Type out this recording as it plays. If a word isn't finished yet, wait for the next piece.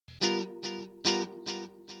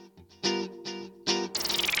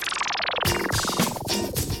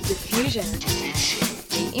Diffusion,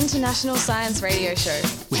 the international science radio show.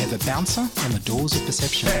 We have a bouncer on the doors of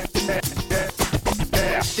perception.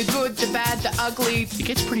 The good, the bad, the ugly. It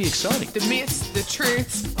gets pretty exciting. The myths, the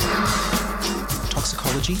truths.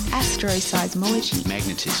 Toxicology. Astroseismology.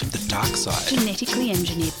 Magnetism. The dark side. Genetically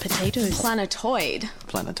engineered potatoes. Planetoid.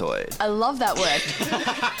 Planetoid. I love that word.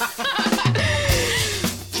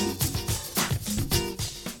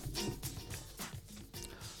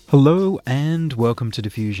 Hello and welcome to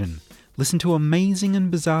Diffusion. Listen to amazing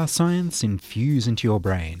and bizarre science infuse into your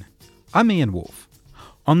brain. I'm Ian Wolfe.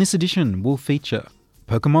 On this edition, we'll feature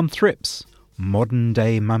Pokemon Thrips,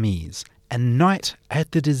 modern-day mummies, and Night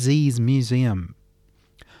at the Disease Museum.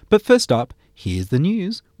 But first up, here's the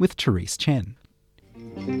news with Therese Chen.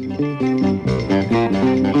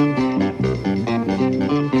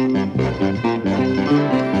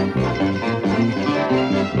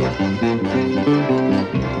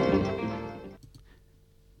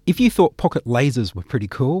 If you thought pocket lasers were pretty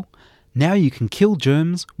cool, now you can kill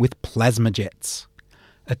germs with plasma jets.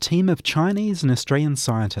 A team of Chinese and Australian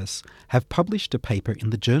scientists have published a paper in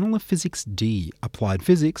the Journal of Physics D, Applied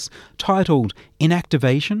Physics, titled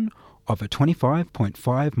Inactivation of a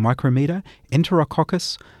 25.5 micrometer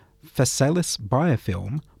Enterococcus facialis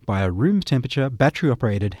biofilm by a room-temperature,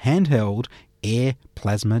 battery-operated, handheld air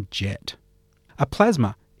plasma jet. A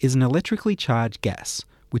plasma is an electrically charged gas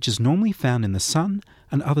which is normally found in the sun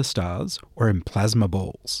and other stars or in plasma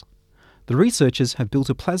balls. The researchers have built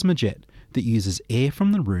a plasma jet that uses air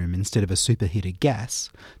from the room instead of a superheated gas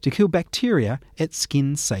to kill bacteria at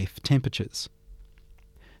skin-safe temperatures.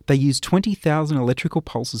 They use 20,000 electrical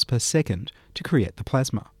pulses per second to create the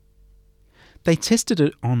plasma. They tested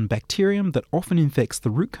it on bacterium that often infects the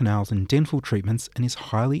root canals in dental treatments and is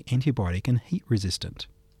highly antibiotic and heat resistant.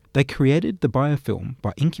 They created the biofilm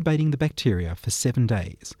by incubating the bacteria for 7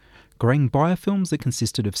 days, growing biofilms that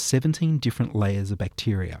consisted of 17 different layers of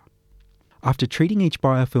bacteria. After treating each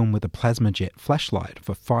biofilm with a plasma jet flashlight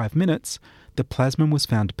for 5 minutes, the plasma was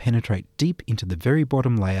found to penetrate deep into the very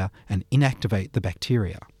bottom layer and inactivate the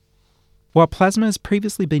bacteria. While plasma has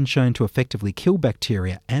previously been shown to effectively kill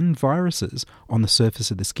bacteria and viruses on the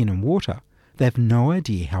surface of the skin and water, they have no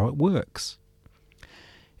idea how it works.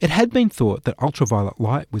 It had been thought that ultraviolet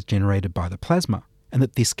light was generated by the plasma and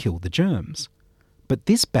that this killed the germs. But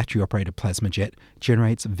this battery-operated plasma jet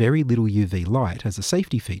generates very little UV light as a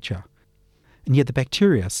safety feature, and yet the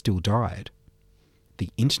bacteria still died. The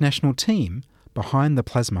international team behind the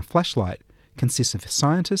plasma flashlight consists of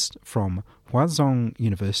scientists from Huazhong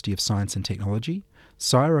University of Science and Technology,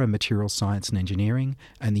 Cairo Materials Science and Engineering,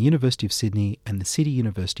 and the University of Sydney and the City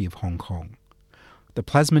University of Hong Kong. The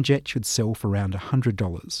plasma jet should sell for around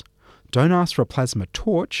 $100. Don't ask for a plasma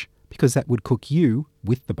torch, because that would cook you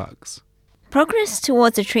with the bugs. Progress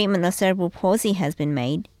towards the treatment of cerebral palsy has been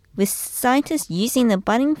made, with scientists using the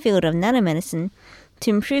budding field of nanomedicine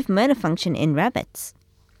to improve motor function in rabbits.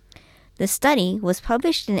 The study was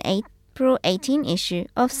published in April 18 issue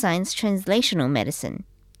of Science Translational Medicine.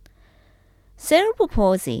 Cerebral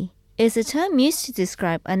palsy is a term used to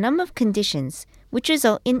describe a number of conditions which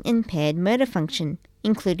result in impaired motor function,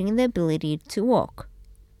 including the ability to walk.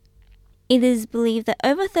 It is believed that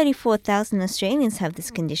over 34,000 Australians have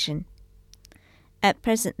this condition. At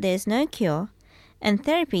present, there is no cure, and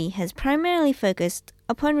therapy has primarily focused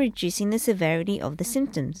upon reducing the severity of the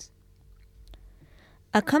symptoms.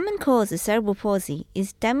 A common cause of cerebral palsy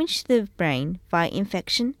is damage to the brain via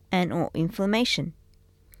infection and/or inflammation.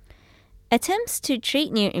 Attempts to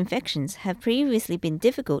treat new infections have previously been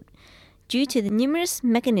difficult due to the numerous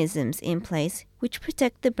mechanisms in place which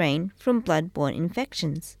protect the brain from blood-borne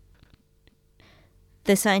infections.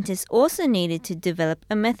 The scientists also needed to develop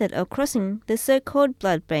a method of crossing the so-called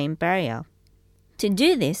blood-brain barrier. To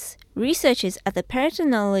do this, researchers at the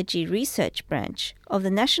Peritoneology Research Branch of the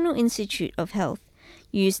National Institute of Health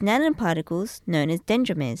used nanoparticles known as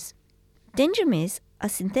dendrimers. Dendrimers are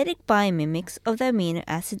synthetic biomimics of the amino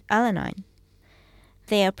acid alanine.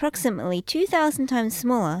 They are approximately 2,000 times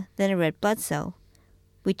smaller than a red blood cell,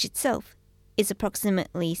 which itself is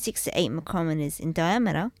approximately 6 to 8 micrometers in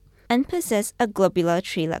diameter, and possess a globular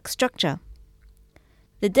tree-like structure.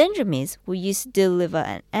 The dendrimers were used to deliver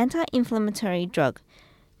an anti-inflammatory drug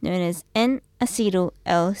known as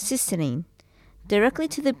N-acetyl-L-cysteine directly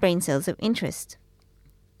to the brain cells of interest.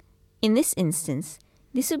 In this instance,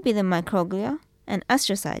 this would be the microglia and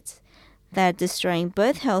astrocytes that are destroying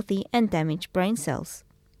both healthy and damaged brain cells.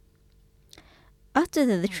 After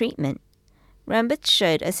the treatment, rabbits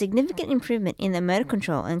showed a significant improvement in their motor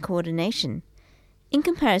control and coordination in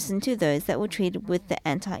comparison to those that were treated with the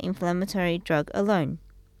anti-inflammatory drug alone.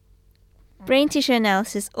 Brain tissue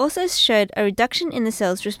analysis also showed a reduction in the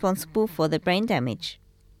cells responsible for the brain damage.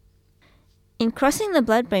 In crossing the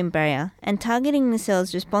blood-brain barrier and targeting the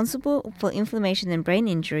cells responsible for inflammation and brain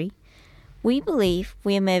injury, we believe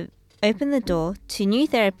we may open the door to new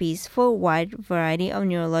therapies for a wide variety of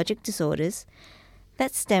neurologic disorders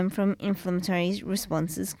that stem from inflammatory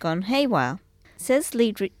responses gone haywire, says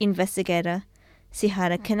lead investigator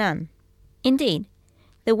Sihara Kannan. Indeed,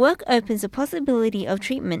 the work opens the possibility of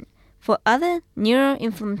treatment for other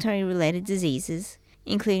neuroinflammatory related diseases,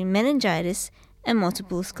 including meningitis and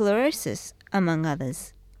multiple sclerosis, among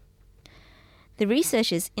others. The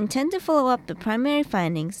researchers intend to follow up the primary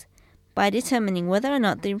findings by determining whether or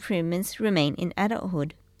not the improvements remain in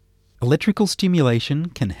adulthood. Electrical stimulation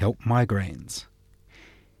can help migraines.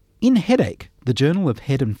 In Headache, the Journal of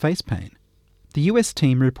Head and Face Pain, the US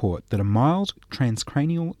team report that a mild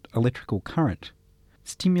transcranial electrical current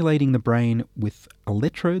stimulating the brain with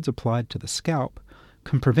electrodes applied to the scalp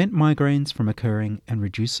can prevent migraines from occurring and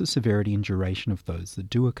reduce the severity and duration of those that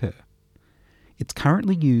do occur. It's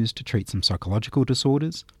currently used to treat some psychological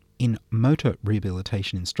disorders, in motor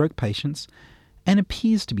rehabilitation in stroke patients, and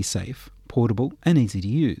appears to be safe, portable, and easy to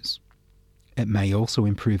use. It may also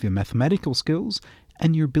improve your mathematical skills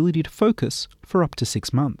and your ability to focus for up to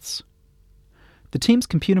 6 months. The team's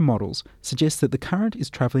computer models suggest that the current is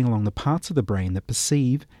travelling along the parts of the brain that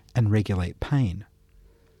perceive and regulate pain.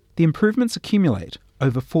 The improvements accumulate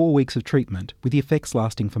over 4 weeks of treatment, with the effects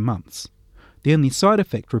lasting for months. The only side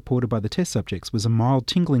effect reported by the test subjects was a mild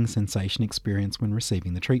tingling sensation experienced when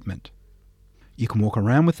receiving the treatment. You can walk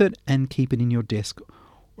around with it and keep it in your desk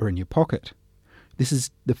or in your pocket. This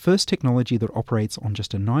is the first technology that operates on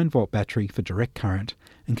just a 9-volt battery for direct current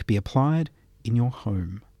and can be applied in your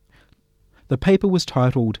home. The paper was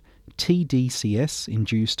titled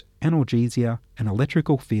TDCS-Induced Analgesia and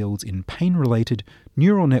Electrical Fields in Pain-Related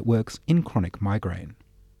Neural Networks in Chronic Migraine.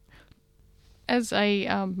 As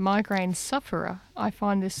a migraine sufferer, I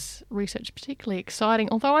find this research particularly exciting,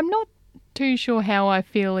 although I'm not too sure how I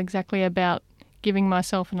feel exactly about giving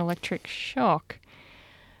myself an electric shock.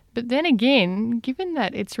 But then again, given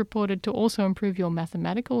that it's reported to also improve your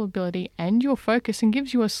mathematical ability and your focus and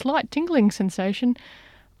gives you a slight tingling sensation,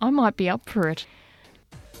 I might be up for it.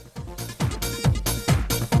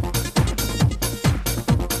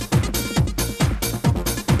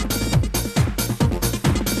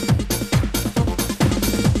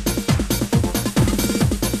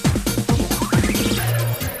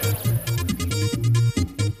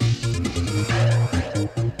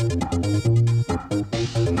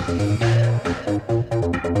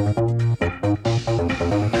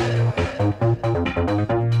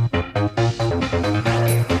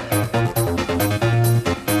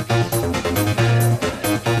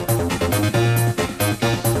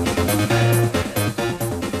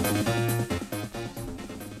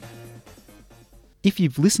 If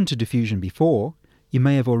you've listened to Diffusion before, you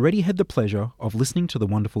may have already had the pleasure of listening to the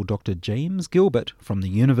wonderful Dr. James Gilbert from the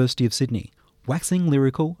University of Sydney, waxing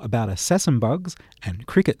lyrical about assassin bugs and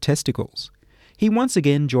cricket testicles. He once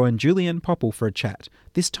again joined Julianne Popple for a chat,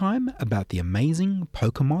 this time about the amazing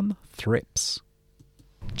Pokemon thrips.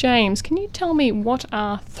 James, can you tell me what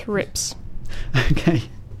are thrips? Okay.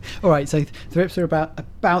 All right, so thrips are about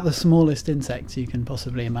the smallest insects you can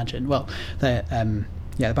possibly imagine. Well, they're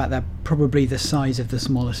they're probably the size of the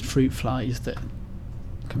smallest fruit flies that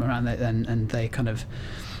come around there, and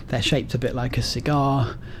they're shaped a bit like a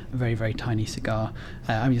cigar, a very, very tiny cigar.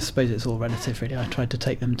 I suppose it's all relative, really. I tried to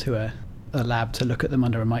take them to a lab to look at them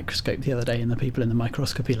under a microscope the other day, and the people in the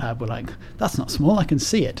microscopy lab were like, that's not small, I can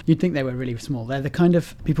see it. You'd think they were really small. They're the kind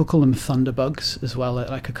of, people call them thunderbugs as well.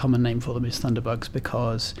 Like a common name for them is thunderbugs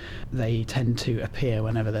because they tend to appear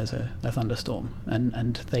whenever there's a thunderstorm,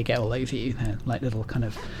 and they get all over you. They're like little kind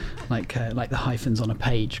of like the hyphens on a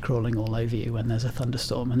page crawling all over you when there's a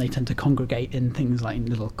thunderstorm, and they tend to congregate in things like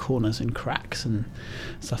little corners and cracks and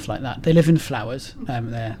stuff like that. They live in flowers.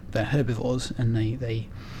 They're herbivores, and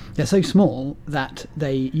they're so small that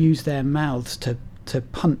they use their mouths to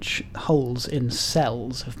punch holes in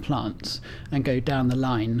cells of plants and go down the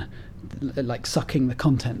line, like sucking the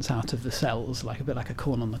contents out of the cells, like a bit like a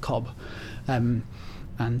corn on the cob. And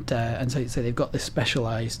so they've got this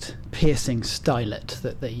specialised piercing stylet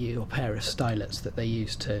that they use, or pair of stylets that they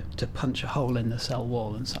use to punch a hole in the cell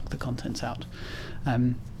wall and suck the contents out.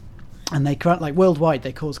 And they worldwide,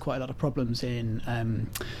 they cause quite a lot of problems in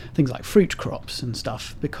things like fruit crops and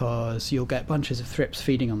stuff, because you'll get bunches of thrips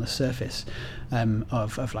feeding on the surface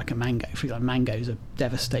of like a mango. For example, mangoes are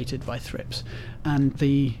devastated by thrips, and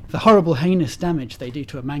the horrible, heinous damage they do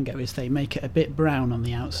to a mango is they make it a bit brown on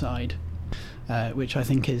the outside, which I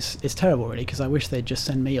think is terrible, really, because I wish they'd just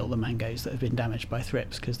send me all the mangoes that have been damaged by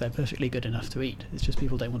thrips, because they're perfectly good enough to eat. It's just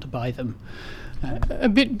people don't want to buy them. A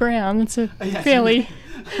bit brown. It's a fairly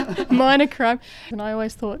minor crime. And I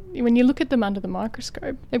always thought, when you look at them under the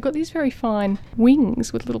microscope, they've got these very fine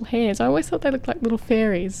wings with little hairs. I always thought they looked like little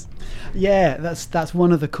fairies. Yeah, that's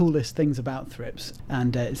one of the coolest things about thrips,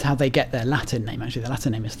 and it's how they get their Latin name. Actually, the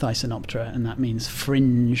Latin name is Thysanoptera, and that means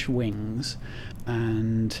fringe wings.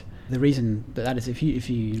 And the reason that is, if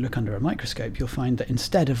you look under a microscope, you'll find that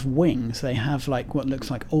instead of wings, they have like what looks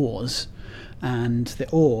like oars, and the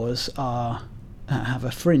oars have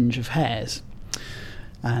a fringe of hairs.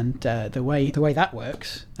 And the way that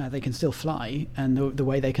works, they can still fly, and the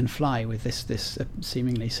way they can fly with this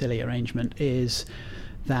seemingly silly arrangement is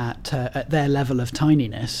that at their level of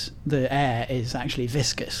tininess, the air is actually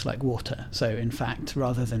viscous like water. So in fact,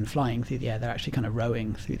 rather than flying through the air, they're actually kind of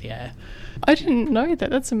rowing through the air. I didn't know that.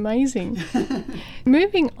 That's amazing.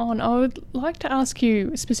 Moving on, I would like to ask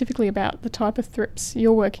you specifically about the type of thrips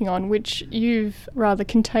you're working on, which you've rather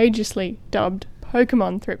contagiously dubbed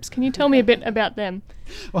Pokemon thrips. Can you tell me a bit about them?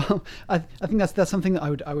 Well, I think that's something that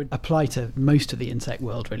I would apply to most of the insect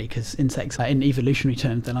world, really, because insects, in evolutionary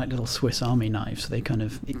terms, they're like little Swiss Army knives. They kind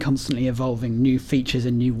of constantly evolving new features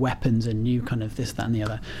and new weapons and new kind of this, that, and the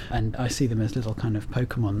other. And I see them as little kind of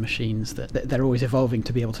Pokemon machines that they're always evolving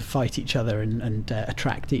to be able to fight each other and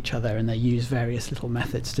attract each other, and they use various little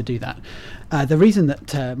methods to do that. The reason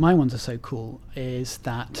that my ones are so cool is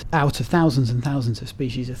that out of thousands and thousands of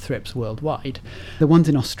species of thrips worldwide, the ones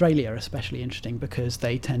in Australia are especially interesting because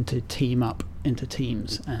they tend to team up into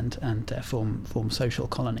teams and form social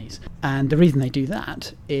colonies. And the reason they do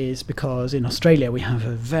that is because in Australia we have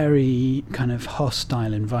a very kind of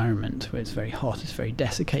hostile environment where it's very hot, it's very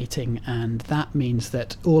desiccating, and that means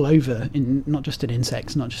that all over, not just in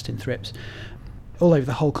insects, not just in thrips, all over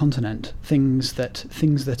the whole continent, things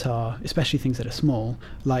that are, especially things that are small,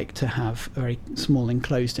 like to have a very small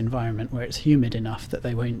enclosed environment where it's humid enough that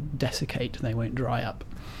they won't desiccate, they won't dry up.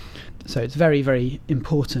 So it's very, very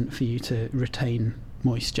important for you to retain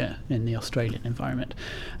moisture in the Australian environment.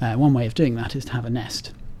 One way of doing that is to have a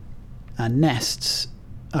nest. And nests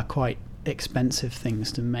are quite expensive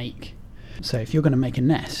things to make. So if you're going to make a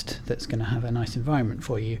nest that's going to have a nice environment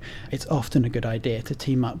for you, it's often a good idea to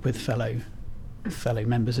team up with fellow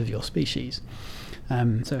members of your species.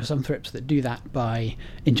 So some thrips that do that by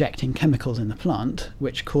injecting chemicals in the plant,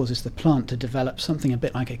 which causes the plant to develop something a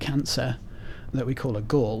bit like a cancer that we call a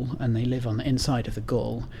gall, and they live on the inside of the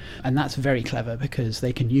gall. And that's very clever because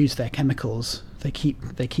they can use their chemicals. They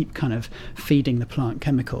keep kind of feeding the plant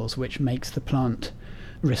chemicals, which makes the plant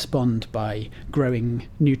respond by growing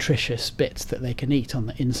nutritious bits that they can eat on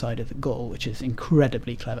the inside of the gall, which is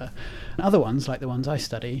incredibly clever. And other ones, like the ones I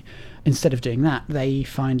study, instead of doing that, they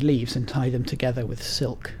find leaves and tie them together with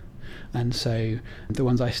silk. And so the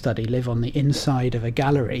ones I study live on the inside of a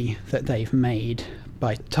gallery that they've made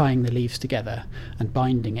by tying the leaves together and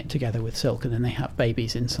binding it together with silk, and then they have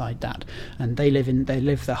babies inside that. And they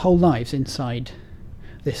live their whole lives inside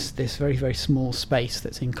this very, very small space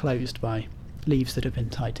that's enclosed by leaves that have been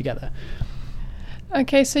tied together.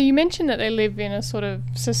 Okay, so you mentioned that they live in a sort of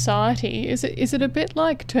society. Is it a bit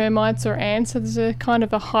like termites or ants? So there's a kind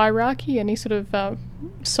of a hierarchy, any sort of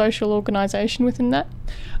social organisation within that?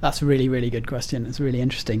 That's a really, really good question. It's really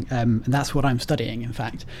interesting. And that's what I'm studying, in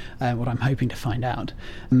fact, what I'm hoping to find out.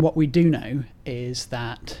 And what we do know is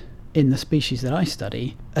that in the species that I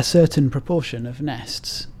study, a certain proportion of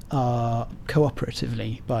nests are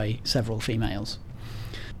cooperatively by several females.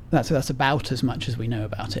 That's about as much as we know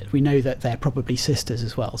about it. We know that they're probably sisters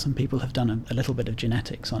as well. Some people have done a little bit of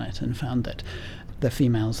genetics on it and found that the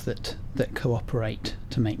females that cooperate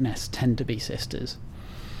to make nests tend to be sisters.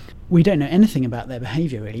 We don't know anything about their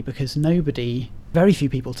behaviour, really, because very few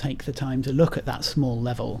people take the time to look at that small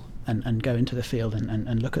level and go into the field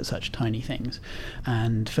and look at such tiny things.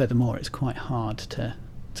 And furthermore, it's quite hard to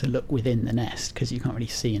look within the nest because you can't really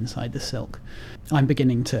see inside the silk. I'm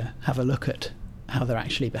beginning to have a look at how they're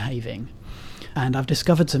actually behaving, and I've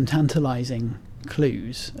discovered some tantalising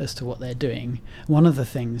clues as to what they're doing. One of the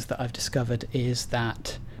things that I've discovered is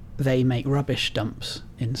that they make rubbish dumps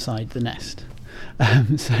inside the nest.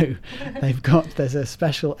 So there's a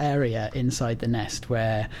special area inside the nest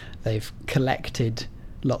where they've collected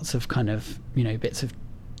lots of kind of bits of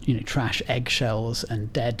trash, eggshells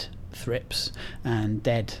and dead thrips and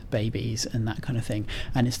dead babies and that kind of thing,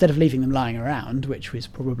 and instead of leaving them lying around, which would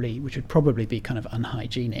probably be kind of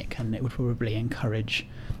unhygienic, and it would probably encourage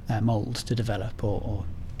mould to develop or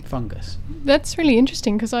fungus. That's really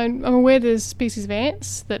interesting because I'm aware there's species of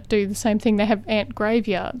ants that do the same thing. They have ant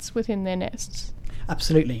graveyards within their nests.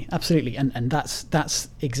 Absolutely, and that's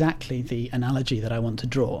exactly the analogy that I want to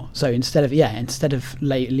draw. So instead of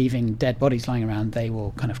leaving dead bodies lying around, they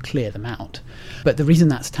will kind of clear them out. But the reason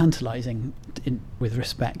that's tantalising with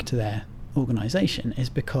respect to their organisation is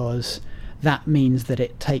because that means that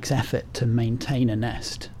it takes effort to maintain a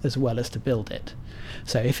nest as well as to build it.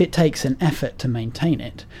 So if it takes an effort to maintain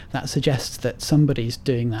it, that suggests that somebody's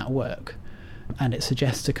doing that work, and it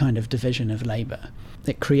suggests a kind of division of labour.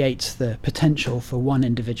 It creates the potential for one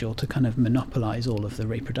individual to kind of monopolise all of the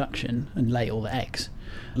reproduction and lay all the eggs,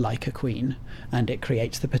 like a queen, and it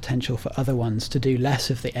creates the potential for other ones to do less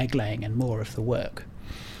of the egg laying and more of the work.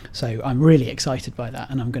 So I'm really excited by that,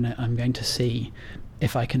 and I'm going to see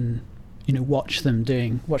if I can, watch them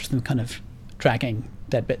kind of dragging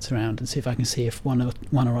dead bits around and see if I can see if one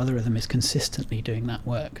or other of them is consistently doing that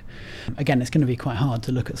work. Again, it's going to be quite hard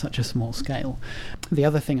to look at such a small scale. The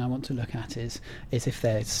other thing I want to look at is if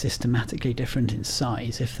they're systematically different in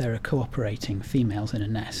size, if there are cooperating females in a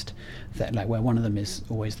nest, that like where one of them is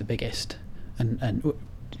always the biggest, and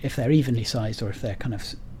if they're evenly sized, or if they're kind of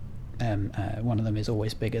one of them is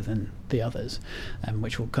always bigger than the others,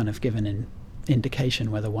 which will kind of give an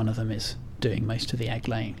indication whether one of them is doing most of the egg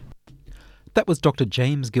laying. That was Dr.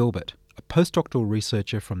 James Gilbert, a postdoctoral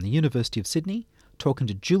researcher from the University of Sydney, talking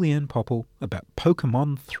to Julianne Popple about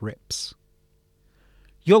Pokemon thrips.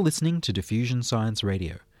 You're listening to Diffusion Science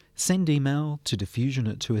Radio. Send email to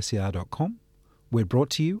diffusion@2ser.com. We're brought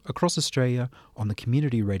to you across Australia on the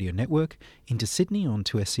Community Radio Network, into Sydney on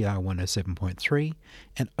 2SCR 107.3,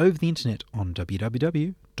 and over the internet on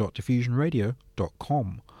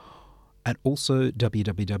www.diffusionradio.com. and also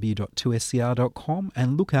www.2scr.com,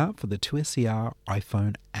 and look out for the 2SCR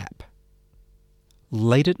iPhone app.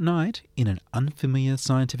 Late at night, in an unfamiliar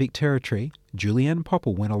scientific territory, Julianne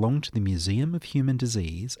Popple went along to the Museum of Human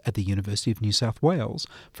Disease at the University of New South Wales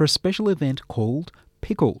for a special event called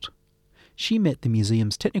Pickled. She met the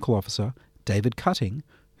museum's technical officer, David Cutting,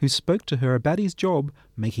 who spoke to her about his job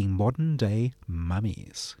making modern-day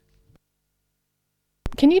mummies.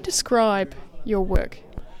 Can you describe your work?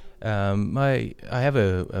 I have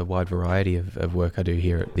a wide variety of work I do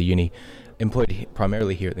here at the uni, employed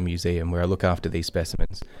primarily here at the museum, where I look after these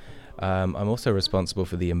specimens. I'm also responsible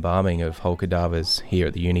for the embalming of whole cadavers here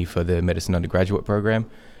at the uni for the medicine undergraduate program,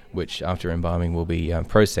 which after embalming will be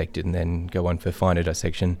prosected and then go on for finer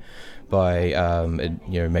dissection by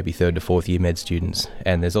maybe third to fourth year med students.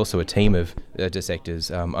 And there's also a team of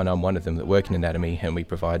dissectors, and I'm one of them, that work in anatomy, and we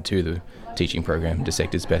provide to the teaching program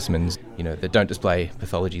dissected specimens, that don't display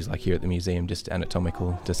pathologies like here at the museum, just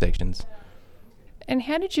anatomical dissections. And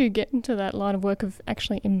how did you get into that line of work of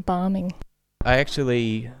actually embalming? I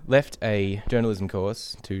actually left a journalism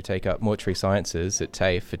course to take up mortuary sciences at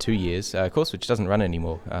TAFE for 2 years, a course which doesn't run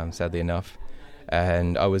anymore, sadly enough.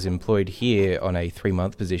 And I was employed here on a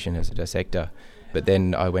 3-month position as a dissector. But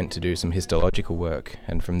then I went to do some histological work,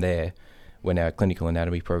 and from there, when our clinical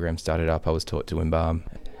anatomy program started up, I was taught to embalm,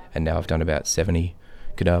 and now I've done about 70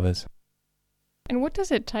 cadavers. And what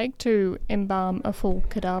does it take to embalm a full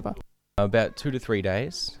cadaver? About 2 to 3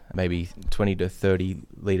 days, maybe 20 to 30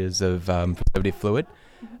 litres of preservative fluid,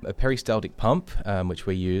 a peristaltic pump, which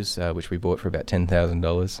we use, which we bought for about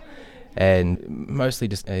 $10,000, and mostly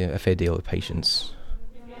just a fair deal of patience.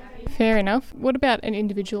 Fair enough. What about an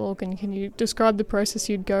individual organ? Can you describe the process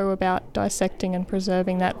you'd go about dissecting and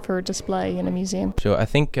preserving that for a display in a museum? Sure. I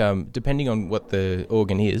think depending on what the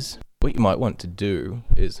organ is, what you might want to do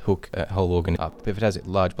is hook a whole organ up. If it has a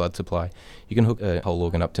large blood supply, you can hook a whole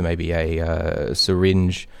organ up to maybe a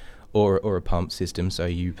syringe or a pump system, so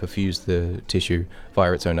you perfuse the tissue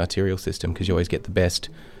via its own arterial system, because you always get the best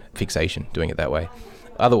fixation doing it that way.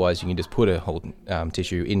 Otherwise, you can just put a whole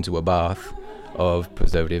tissue into a bath of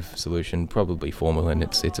preservative solution, probably formalin.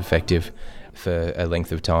 It's effective for a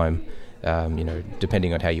length of time,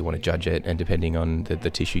 depending on how you want to judge it and depending on the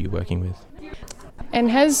tissue you're working with. And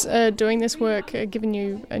has doing this work given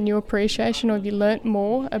you a new appreciation, or have you learnt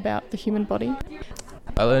more about the human body?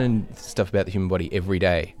 I learn stuff about the human body every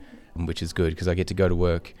day, which is good, because I get to go to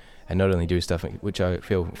work and not only do stuff which I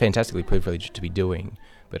feel fantastically privileged to be doing,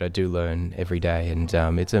 but I do learn every day, and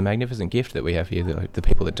it's a magnificent gift that we have here, the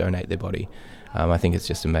people that donate their body. I think it's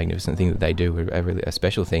just a magnificent thing that they do, a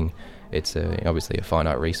special thing. It's obviously a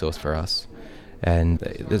finite resource for us. And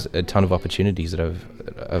there's a ton of opportunities that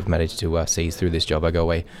I've managed to seize through this job. I go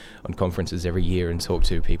away on conferences every year and talk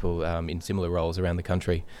to people in similar roles around the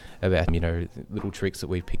country about little tricks that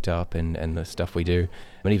we've picked up and the stuff we do.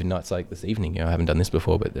 And even nights like this evening, I haven't done this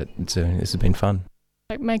before, but this has been fun.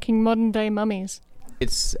 Like making modern day mummies.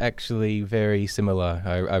 It's actually very similar.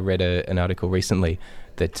 I read an article recently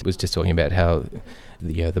that was just talking about how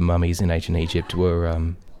the mummies in ancient Egypt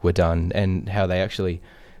were done, and how they actually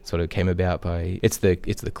sort of came about by it's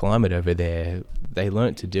the climate over there. They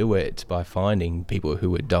learnt to do it by finding people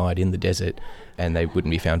who had died in the desert, and they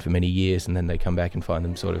wouldn't be found for many years, and then they come back and find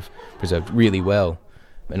them sort of preserved really well.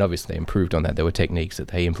 And obviously they improved on that. There were techniques that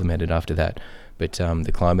they implemented after that. But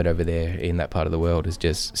the climate over there in that part of the world is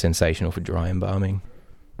just sensational for dry embalming.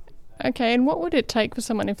 Okay, and what would it take for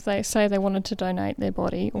someone if they say they wanted to donate their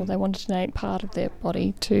body, or they wanted to donate part of their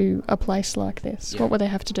body to a place like this? Yeah. What would they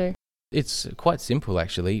have to do? It's quite simple,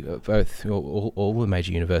 actually. Both, all the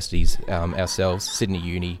major universities, ourselves, Sydney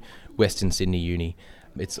Uni, Western Sydney Uni,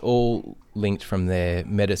 it's all linked from their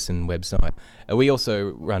medicine website. We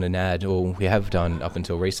also run an ad, or we have done up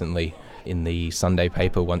until recently, in the Sunday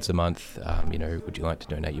paper once a month. Would you like to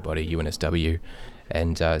donate your body, UNSW?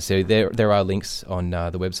 And so there are links on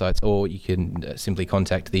the websites, or you can simply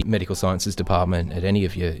contact the Medical Sciences Department at any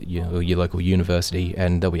of your local university,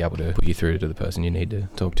 and they'll be able to put you through to the person you need to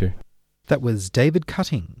talk to. That was David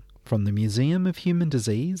Cutting from the Museum of Human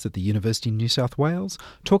Disease at the University of New South Wales,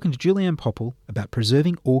 talking to Julianne Popple about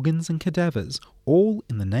preserving organs and cadavers, all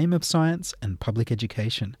in the name of science and public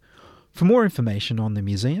education. For more information on the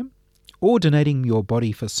museum, or donating your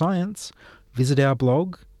body for science, visit our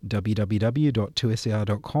blog,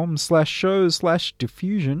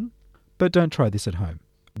 www.2ser.com/shows/diffusion, but don't try this at home.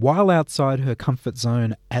 While outside her comfort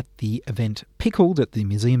zone at the event Pickled at the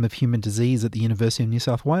Museum of Human Disease at the University of New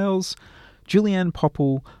South Wales, Julianne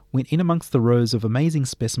Popple went in amongst the rows of amazing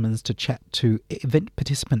specimens to chat to event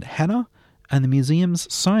participant Hannah and the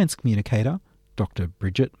museum's science communicator, Dr.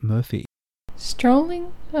 Bridget Murphy.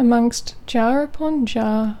 Strolling amongst jar upon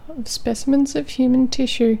jar of specimens of human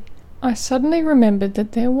tissue, I suddenly remembered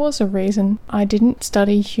that there was a reason I didn't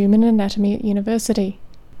study human anatomy at university.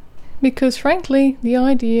 Because frankly, the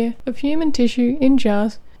idea of human tissue in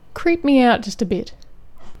jars creeped me out just a bit.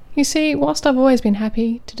 You see, whilst I've always been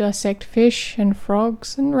happy to dissect fish and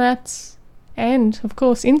frogs and rats, and, of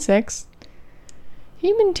course, insects,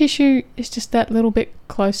 human tissue is just that little bit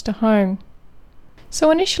close to home.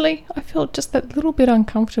 So initially, I felt just that little bit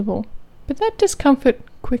uncomfortable, but that discomfort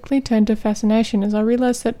quickly turned to fascination as I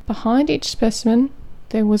realised that behind each specimen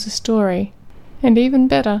there was a story, and even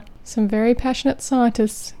better, some very passionate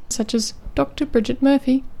scientists such as Dr. Bridget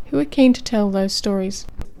Murphy who are keen to tell those stories.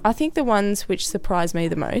 I think the ones which surprised me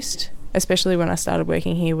the most, especially when I started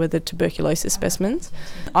working here, were the tuberculosis specimens.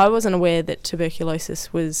 I wasn't aware that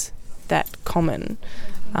tuberculosis was that common,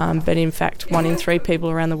 but in fact 1 in 3 people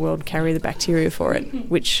around the world carry the bacteria for it,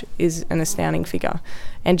 which is an astounding figure.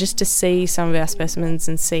 And just to see some of our specimens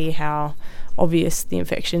and see how obvious the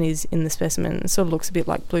infection is in the specimen, it sort of looks a bit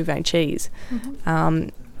like blue vein cheese. Mm-hmm.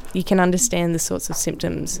 You can understand the sorts of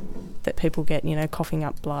symptoms that people get, coughing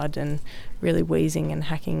up blood and really wheezing and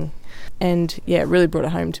hacking. And yeah, it really brought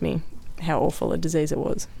it home to me how awful a disease it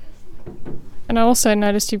was. And I also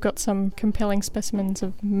noticed you've got some compelling specimens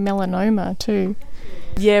of melanoma too.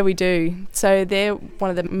 Yeah, we do. So they're one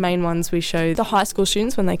of the main ones we show the high school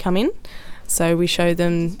students when they come in. So we show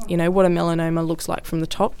them, what a melanoma looks like from the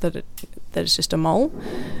top, that it's just a mole.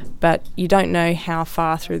 But you don't know how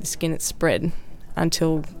far through the skin it's spread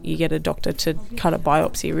until you get a doctor to cut a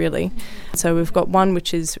biopsy, really. So we've got one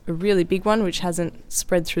which is a really big one, which hasn't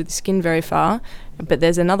spread through the skin very far, but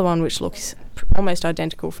there's another one which looks almost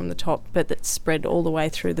identical from the top, but that's spread all the way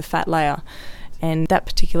through the fat layer. And that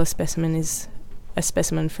particular specimen is a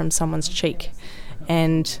specimen from someone's cheek.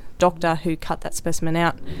 And doctor who cut that specimen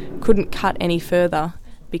out couldn't cut any further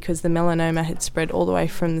because the melanoma had spread all the way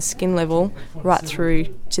from the skin level right through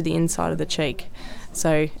to the inside of the cheek.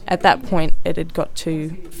 So at that point it had got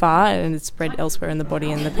too far and it spread elsewhere in the body,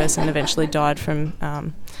 and the person eventually died from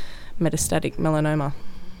metastatic melanoma.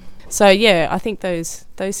 So yeah, I think those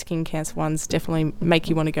skin cancer ones definitely make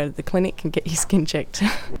you want to go to the clinic and get your skin checked.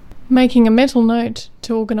 Making a mental note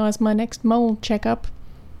to organise my next mole checkup,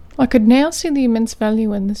 I could now see the immense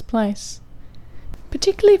value in this place,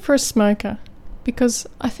 particularly for a smoker, because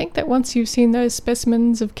I think that once you've seen those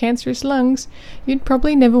specimens of cancerous lungs, you'd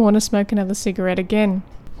probably never want to smoke another cigarette again.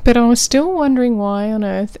 But I was still wondering why on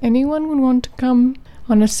earth anyone would want to come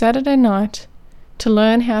on a Saturday night to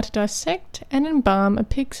learn how to dissect and embalm a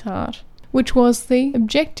pig's heart, which was the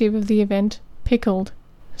objective of the event Pickled.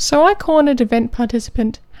 So I cornered event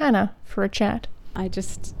participant Hannah for a chat. I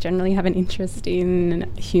just generally have an interest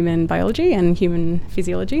in human biology and human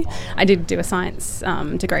physiology. I did do a science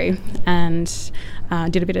degree and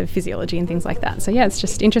did a bit of physiology and things like that. So yeah, it's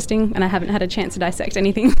just interesting, and I haven't had a chance to dissect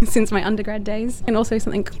anything since my undergrad days. And also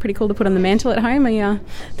something pretty cool to put on the mantle at home,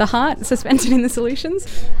 the heart suspended in the solutions.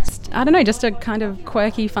 I don't know, just a kind of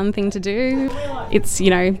quirky, fun thing to do. It's,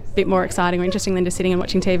 a bit more exciting or interesting than just sitting and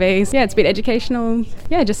watching TV. So, yeah, it's a bit educational.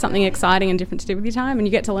 Yeah, just something exciting and different to do with your time, and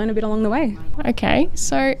you get to learn a bit along the way. Okay,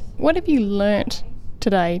 so what have you learnt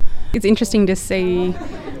today? It's interesting to see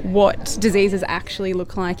what diseases actually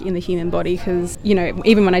look like in the human body because,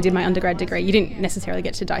 even when I did my undergrad degree, you didn't necessarily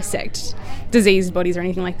get to dissect diseased bodies or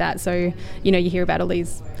anything like that. So, you hear about all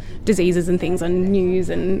these diseases and things on news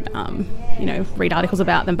and, read articles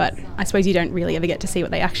about them, but I suppose you don't really ever get to see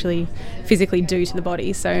what they actually physically do to the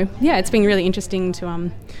body. So, yeah, it's been really interesting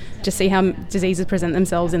to just see how diseases present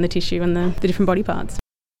themselves in the tissue and the different body parts.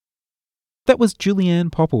 That was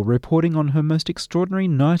Julianne Popple reporting on her most extraordinary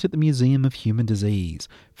night at the Museum of Human Disease,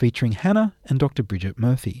 featuring Hannah and Dr. Bridget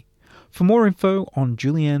Murphy. For more info on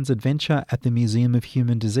Julianne's adventure at the Museum of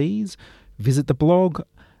Human Disease, visit the blog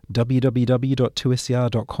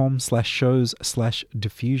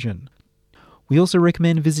www.2ser.com/shows/diffusion. We also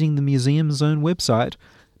recommend visiting the museum's own website,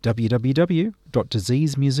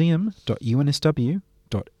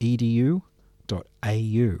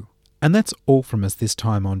 www.diseasemuseum.unsw.edu.au. And that's all from us this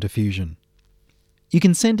time on Diffusion. You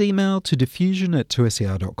can send email to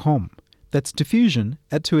diffusion@2ser.com. That's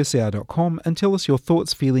diffusion@2ser.com and tell us your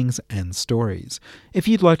thoughts, feelings and stories. If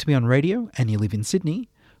you'd like to be on radio and you live in Sydney,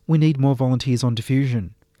 we need more volunteers on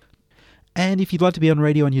Diffusion. And if you'd like to be on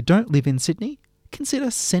radio and you don't live in Sydney, consider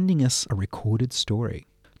sending us a recorded story.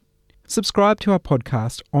 Subscribe to our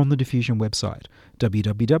podcast on the Diffusion website,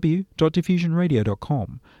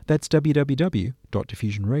 www.diffusionradio.com. That's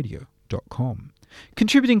www.diffusionradio.com.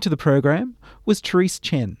 Contributing to the program was Therese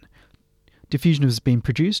Chen. Diffusion has been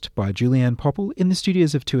produced by Julianne Popple in the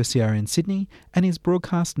studios of 2SER in Sydney and is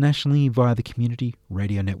broadcast nationally via the Community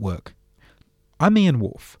Radio Network. I'm Ian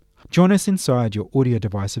Wolfe. Join us inside your audio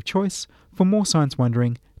device of choice for more science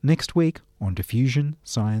wondering next week on Diffusion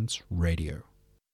Science Radio.